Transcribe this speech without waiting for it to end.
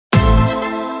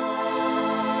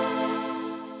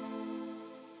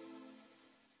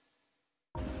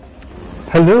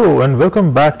Hello and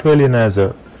welcome back to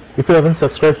Alienizer. If you haven't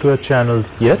subscribed to our channel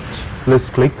yet, please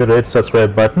click the red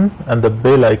subscribe button and the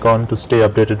bell icon to stay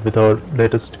updated with our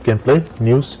latest gameplay,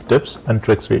 news, tips and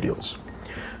tricks videos.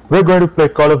 We're going to play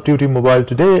Call of Duty Mobile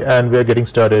today and we're getting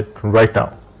started right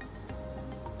now.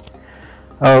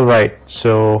 Alright,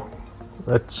 so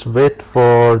let's wait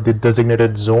for the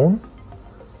designated zone.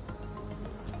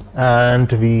 And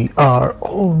we are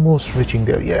almost reaching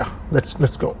there. Yeah, let's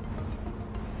go.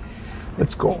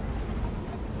 Let's go.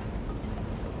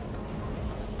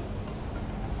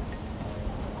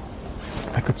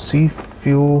 I could see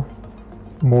few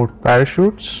more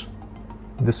parachutes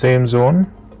in the same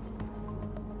zone.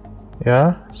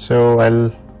 Yeah, so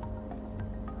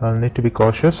I'll need to be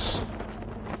cautious.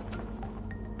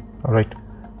 Alright,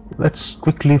 let's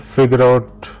quickly figure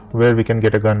out where we can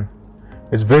get a gun.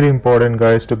 It's very important,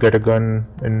 guys, to get a gun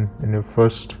in your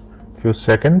first few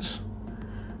seconds.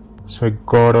 So I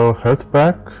got a health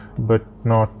pack, but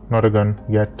not a gun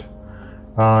yet.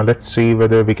 Let's see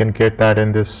whether we can get that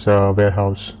in this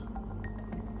warehouse.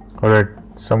 Alright,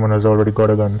 someone has already got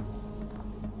a gun.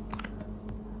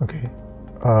 Okay,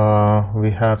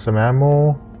 we have some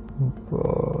ammo,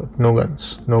 no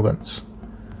guns.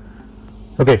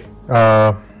 Okay,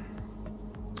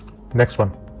 next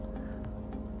one.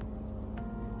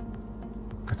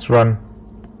 Let's run.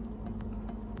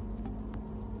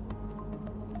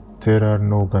 There are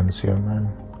no guns here, man.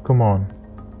 Come on.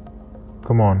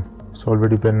 It's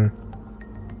already been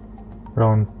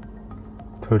around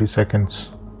 30 seconds.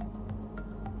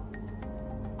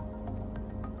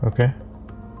 Okay.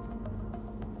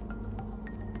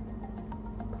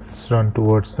 Let's run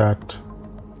towards that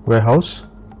warehouse.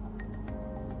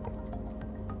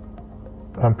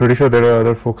 I'm pretty sure there are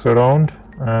other folks around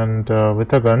and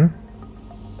with a gun.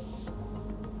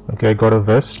 Okay, I got a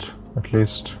vest. At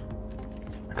least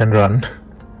I can run.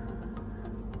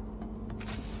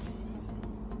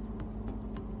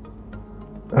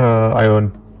 I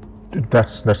own.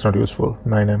 That's not useful.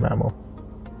 9mm ammo.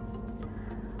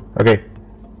 Okay,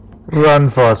 run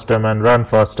faster, man. Run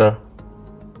faster.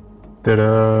 There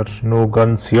are no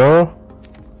guns here,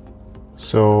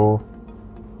 so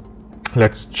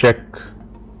let's check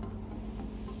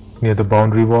near the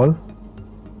boundary wall.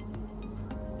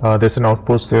 There's an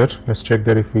outpost there. Let's check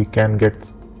there if we can get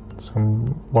some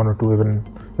one or two, even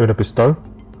a pistol.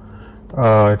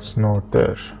 It's not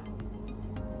there,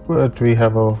 but we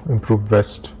have a improved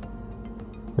vest.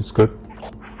 It's good.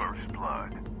 First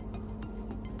blood.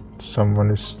 Someone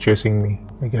is chasing me,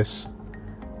 I guess.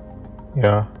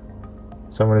 Yeah,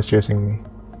 someone is chasing me.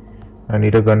 I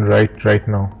need a gun right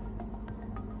now.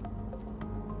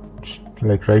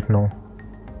 Like right now.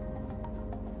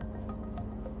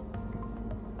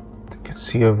 I can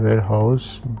see a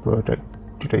warehouse, but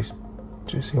did I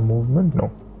see a movement?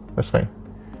 No, that's fine.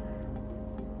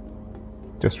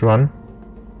 Just run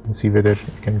and see whether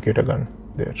you can get a gun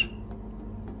there.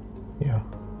 Yeah.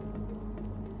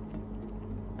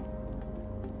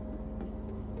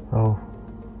 Oh,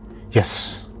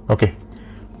 yes. Okay.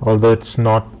 Although it's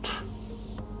not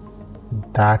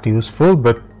that useful,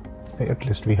 but at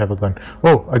least we have a gun.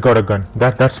 Oh, I got a gun.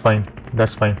 That's fine.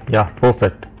 That's fine. Yeah,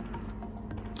 perfect.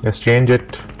 Let's change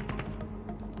it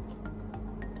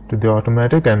to the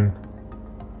automatic and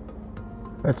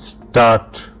let's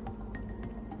start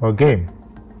our game.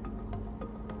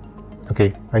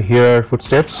 Okay, I hear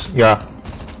footsteps. Yeah,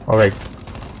 alright.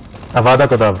 Avada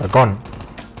Kedavra, gone.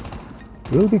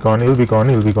 You'll be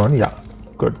gone. Yeah,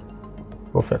 good.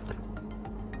 Perfect.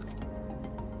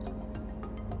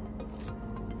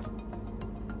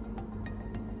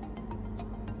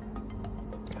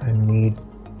 I need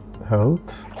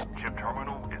health. Chip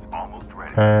terminal is almost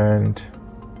ready. And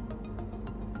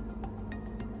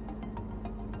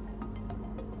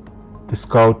the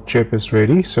scout chip is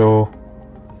ready, so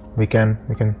we can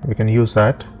use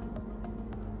that.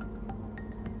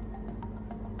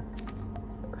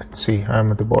 Let's see,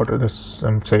 I'm at the border.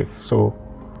 I'm safe, so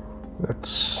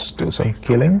let's do some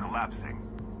killing. Collapsing.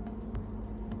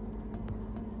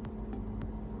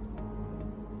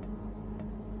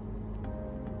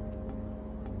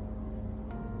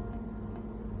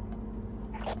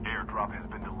 Airdrop has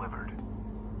been delivered.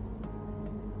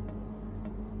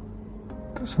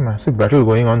 There's a massive battle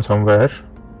going on somewhere,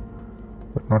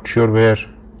 but not sure where.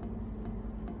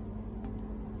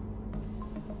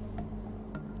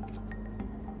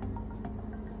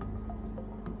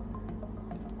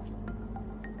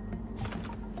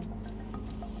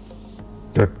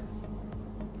 Good.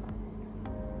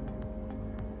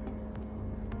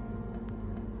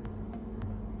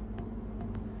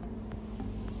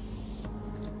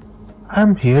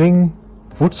 I'm hearing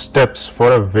footsteps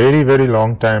for a very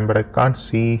long time, but I can't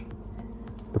see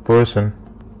the person.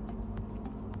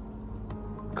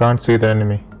 Can't see the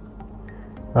enemy.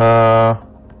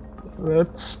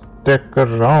 Let's check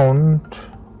around,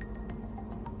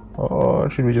 or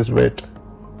should we just wait?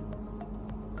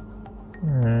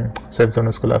 Safe zone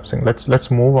is collapsing.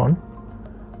 Let's move on,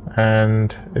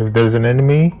 and if there's an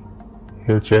enemy,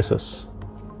 he'll chase us.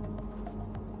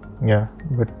 Yeah,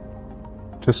 but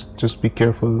just be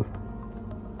careful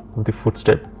of the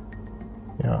footstep.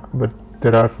 Yeah, but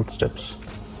there are footsteps.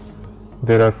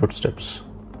 There are footsteps.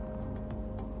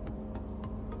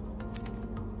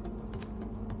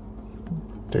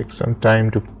 Take some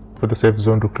time for the safe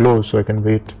zone to close so I can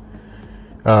wait.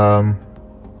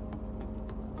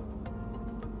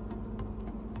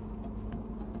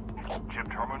 Chip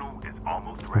terminal is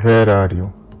almost ready. Where are you?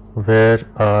 Where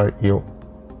are you?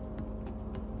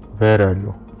 Where are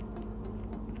you?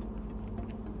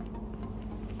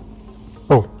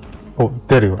 Oh,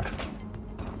 there you are.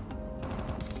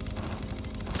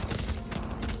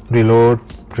 Reload,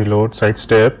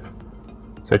 sidestep,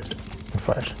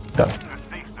 fire. Done. The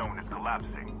safe zone is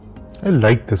collapsing. I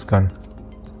like this gun.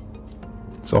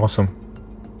 It's awesome.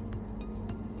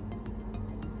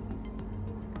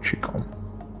 Chicom.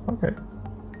 Okay.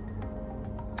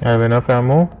 I have enough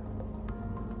ammo.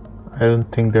 I don't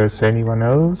think there's anyone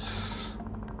else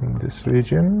in this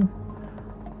region.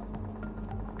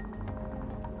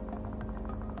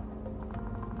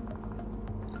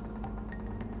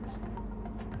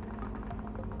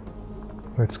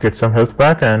 Let's get some health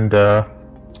back and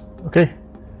okay.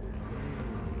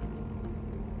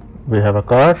 We have a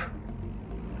car.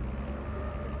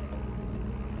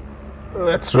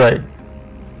 Let's ride.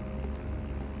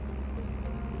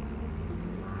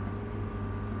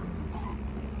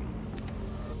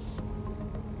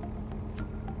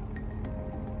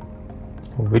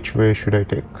 Which way should I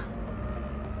take?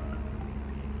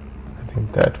 I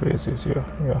think that way is easier.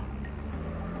 Yeah.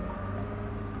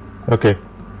 Okay.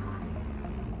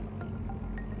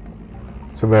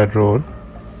 It's a bad road.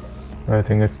 I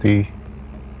think it's the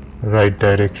right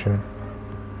direction.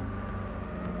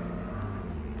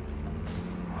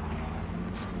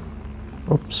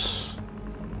 Oops.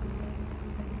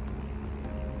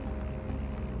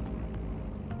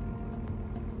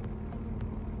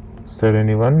 Is there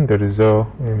anyone? There is a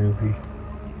maybe.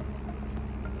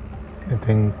 I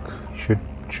think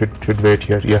should wait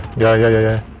here.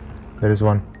 Yeah. There is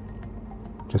one.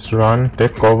 Just run,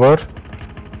 take cover.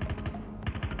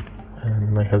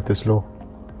 And my health is low.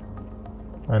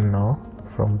 And now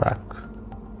from back.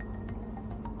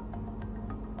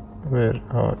 Where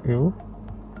are you?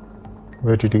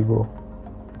 Where did you go?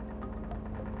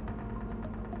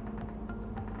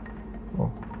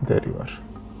 Oh, there you are.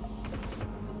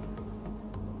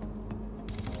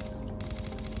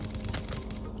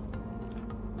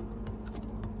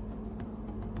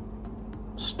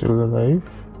 Still alive?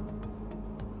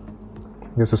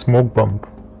 There's a smoke bump.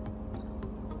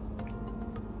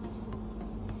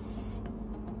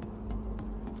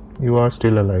 You are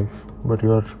still alive, but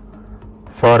you are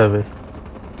far away.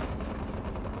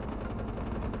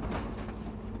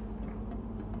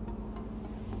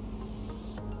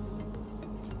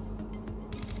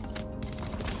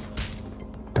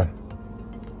 Done.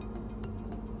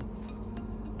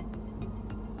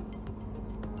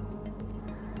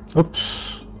 Oops.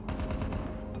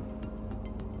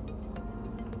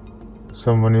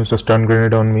 Someone used a stun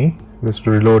grenade on me. Just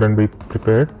reload and be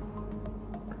prepared.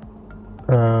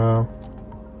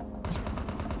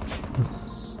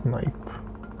 Snipe.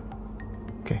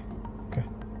 Okay.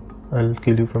 I'll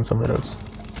kill you from somewhere else.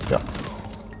 Yeah.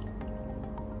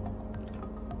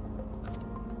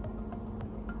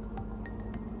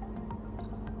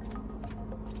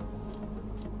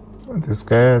 This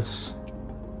guy has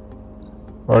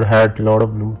or had a lot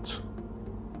of loots.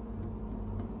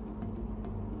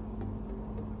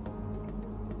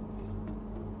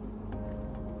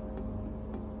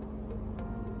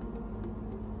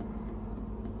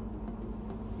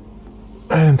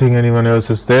 I don't think anyone else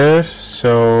is there,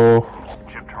 so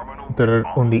there are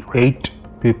only 8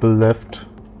 people left.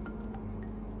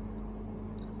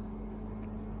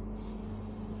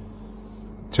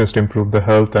 Just improve the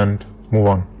health and move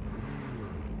on.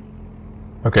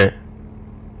 Okay.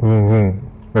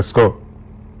 Let's go.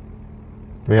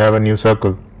 We have a new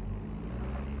circle.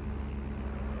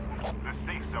 The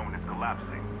safe zone is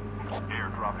collapsing.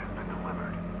 Airdrop has been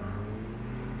delivered.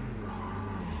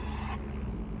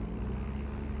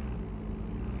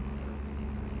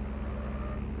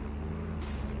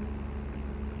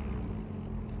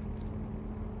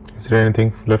 Is there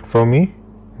anything left for me?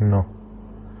 No.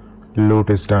 Loot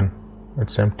is done.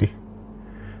 it's empty.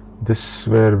 This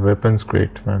were weapons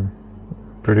great, man.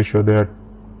 Pretty sure they had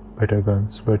better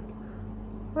guns, but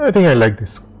I think I like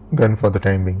this gun for the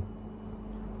time being.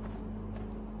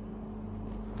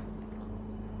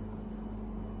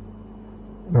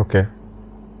 Okay,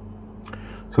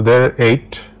 so there are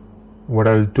 8. What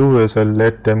I'll do is I'll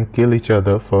let them kill each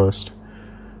other first,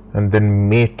 and then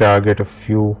may target a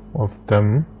few of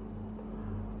them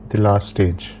the last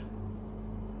stage.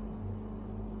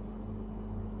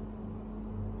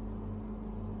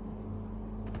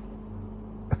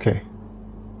 Okay,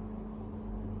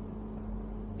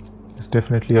 there's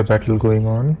definitely a battle going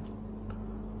on.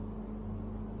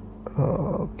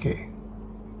 Okay,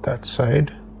 that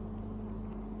side.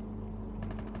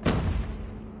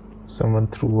 Someone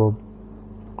threw a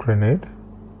grenade.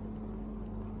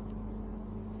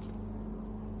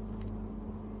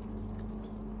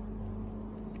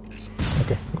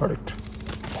 Okay, got it.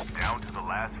 Down to the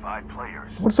last 5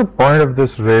 players. What's the point of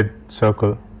this red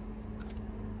circle?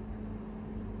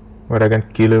 Where I can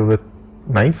kill you with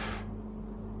knife?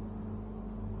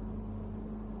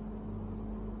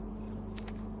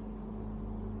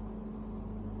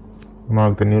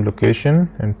 Mark the new location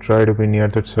and try to be near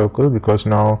that circle, because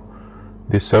now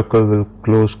the circle will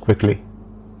close quickly.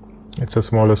 It's a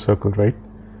smaller circle, right?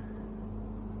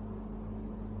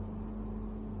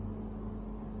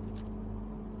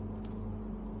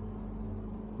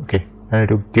 Okay, I need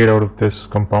to get out of this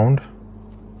compound,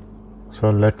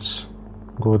 so let's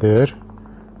go there.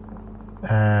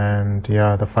 And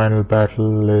yeah, the final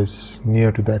battle is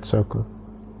near to that circle.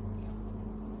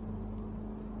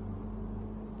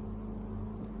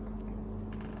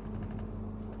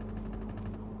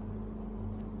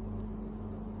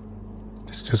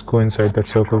 Let's just go inside that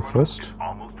circle first.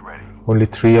 Almost ready. Only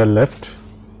 3 are left.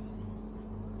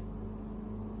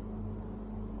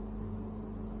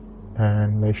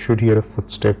 And I should hear a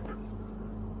footstep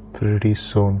pretty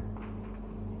soon.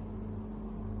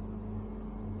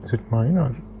 Is it mine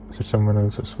or is it someone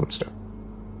else's footstep?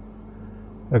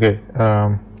 Okay,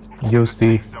 use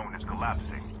the Zone is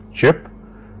collapsing. chip.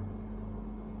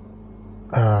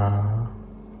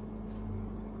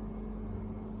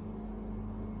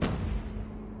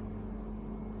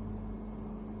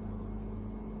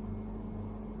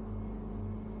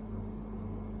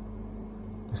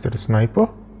 Is that a sniper?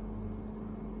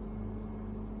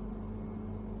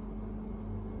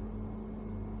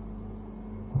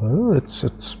 Well,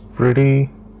 it's pretty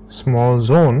small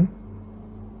zone.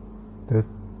 There's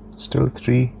still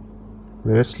 3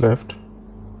 players left.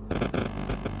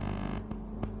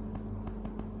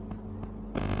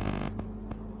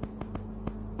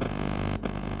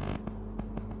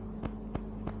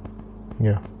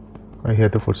 Yeah, I hear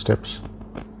the footsteps.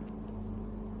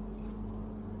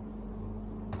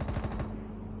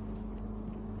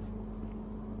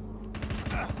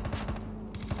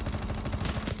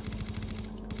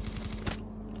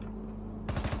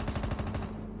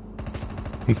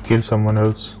 He killed someone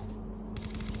else.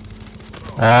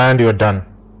 And you're done.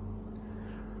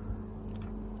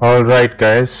 Alright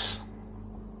guys,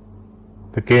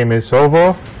 the game is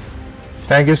over.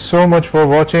 Thank you so much for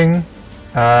watching,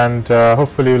 and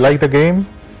hopefully you like the game.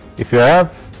 If you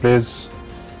have, please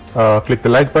click the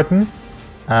like button,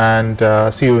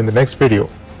 and see you in the next video.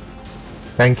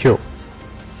 Thank you.